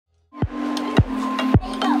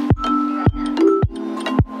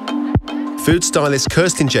Food stylist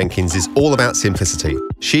Kirsten Jenkins is all about simplicity.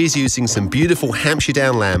 She's using some beautiful Hampshire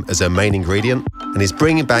down lamb as her main ingredient and is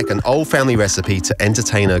bringing back an old family recipe to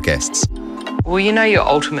entertain her guests. Well, you know your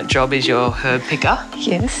ultimate job is your herb picker.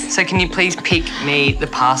 Yes. So can you please pick me the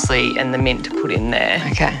parsley and the mint to put in there?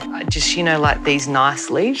 Okay. Just, you know, like these nice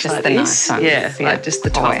leaves. Just like the this. nice ones. Yeah, like just the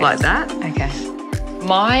top Always. like that. Okay.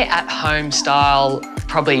 My at-home style,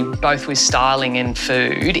 probably both with styling and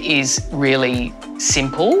food, is really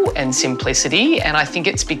simple and simplicity. And I think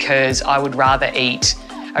it's because I would rather eat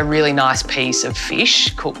a really nice piece of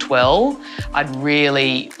fish cooked well. I'd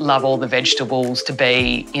really love all the vegetables to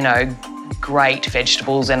be, you know, great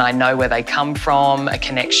vegetables and I know where they come from, a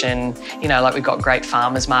connection, you know, like we've got great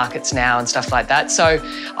farmers markets now and stuff like that. So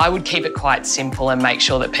I would keep it quite simple and make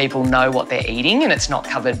sure that people know what they're eating and it's not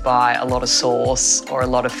covered by a lot of sauce or a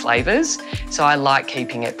lot of flavours. So I like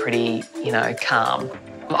keeping it pretty, you know, calm.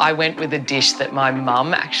 I went with a dish that my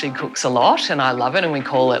mum actually cooks a lot and I love it and we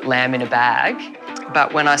call it lamb in a bag.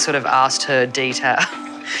 But when I sort of asked her details,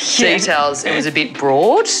 it was a bit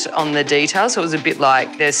broad on the details. So it was a bit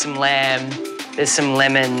like there's some lamb, there's some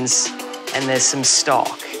lemons and there's some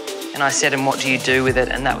stock. And I said, and what do you do with it?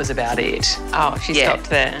 And that was about it. Oh, she stopped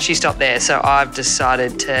there. She stopped there. So I've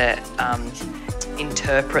decided to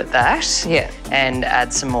interpret that and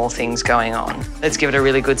add some more things going on. Let's give it a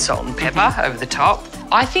really good salt and pepper over the top.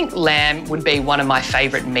 I think lamb would be one of my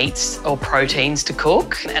favourite meats or proteins to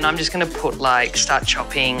cook. And I'm just going to start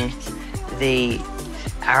chopping the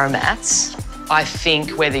aromats. I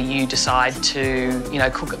think whether you decide to, you know,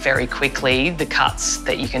 cook it very quickly, the cuts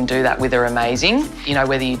that you can do that with are amazing. You know,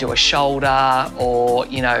 whether you do a shoulder or,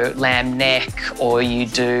 you know, lamb neck or you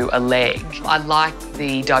do a leg. I like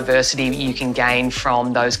the diversity you can gain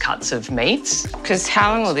from those cuts of meats. Because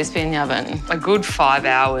how long will this be in the oven? A good 5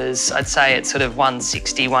 hours, I'd say it's sort of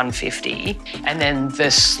 160, 150. And then the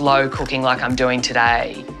slow cooking like I'm doing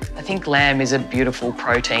today. I think lamb is a beautiful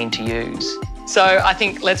protein to use. So I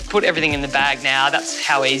think let's put everything in the bag now. That's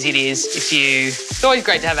how easy it is. It's always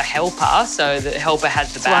great to have a helper, so the helper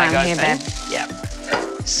has the bag open. Here, babe. Yeah.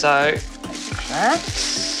 So that.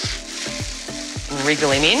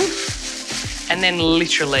 Wriggle him in. And then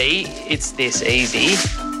literally it's this easy.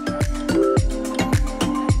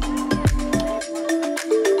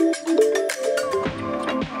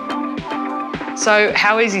 So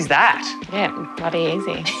how easy is that? Yeah, bloody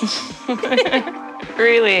easy.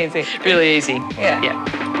 Really easy. Really easy. Yeah.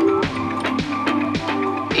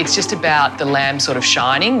 It's just about the lamb sort of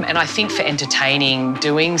shining. And I think for entertaining,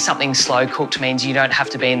 doing something slow cooked means you don't have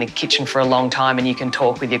to be in the kitchen for a long time and you can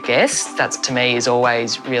talk with your guests. That to me is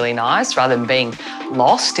always really nice rather than being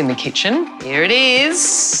lost in the kitchen. Here it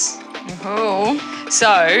is. Oh.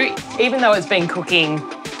 So even though it's been cooking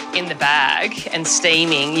in the bag and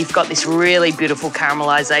steaming, you've got this really beautiful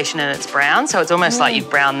caramelisation and it's brown. So it's almost like you've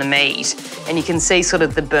browned the meat and you can see sort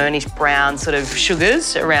of the burnished brown sort of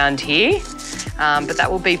sugars around here. But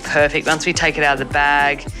that will be perfect. Once we take it out of the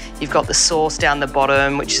bag, you've got the sauce down the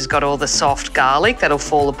bottom, which has got all the soft garlic that'll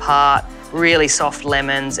fall apart, really soft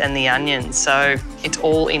lemons and the onions. So it's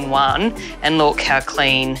all in one. And look how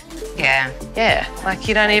clean. Yeah. Yeah, like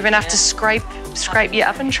you don't even have to scrape your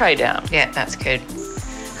oven tray down. Yeah, that's good.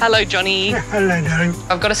 Hello, Johnny. Hello, darling.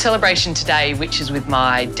 I've got a celebration today, which is with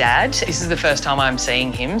my dad. This is the first time I'm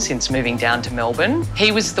seeing him since moving down to Melbourne.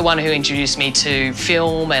 He was the one who introduced me to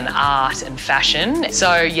film and art and fashion.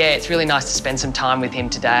 So, yeah, it's really nice to spend some time with him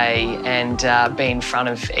today and be in front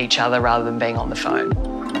of each other rather than being on the phone.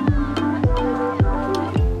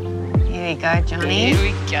 Here we go, Johnny. Here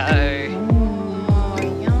we go.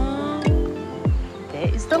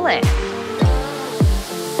 There is the lamb.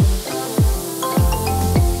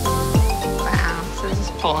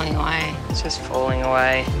 Falling away. It's just falling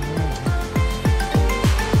away.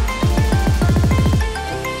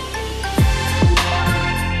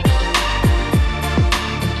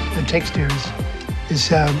 The texture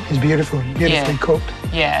is beautiful, beautifully cooked.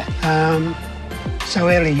 Yeah. So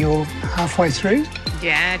Ellie, you're halfway through?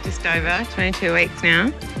 Yeah, just over 22 weeks now.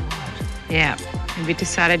 Right. Yeah. Have you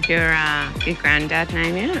decided your granddad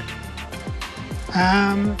name yet?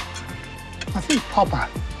 I think Popper.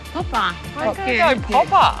 Popper. Okay, go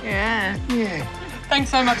Popper. Yeah. Yeah. Thanks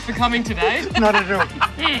so much for coming today. Not at all.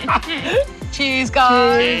 Cheers,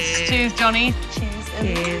 guys. Cheers, Johnny.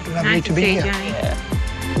 Cheers. Lovely Nice to be see you, here. Johnny. Yeah.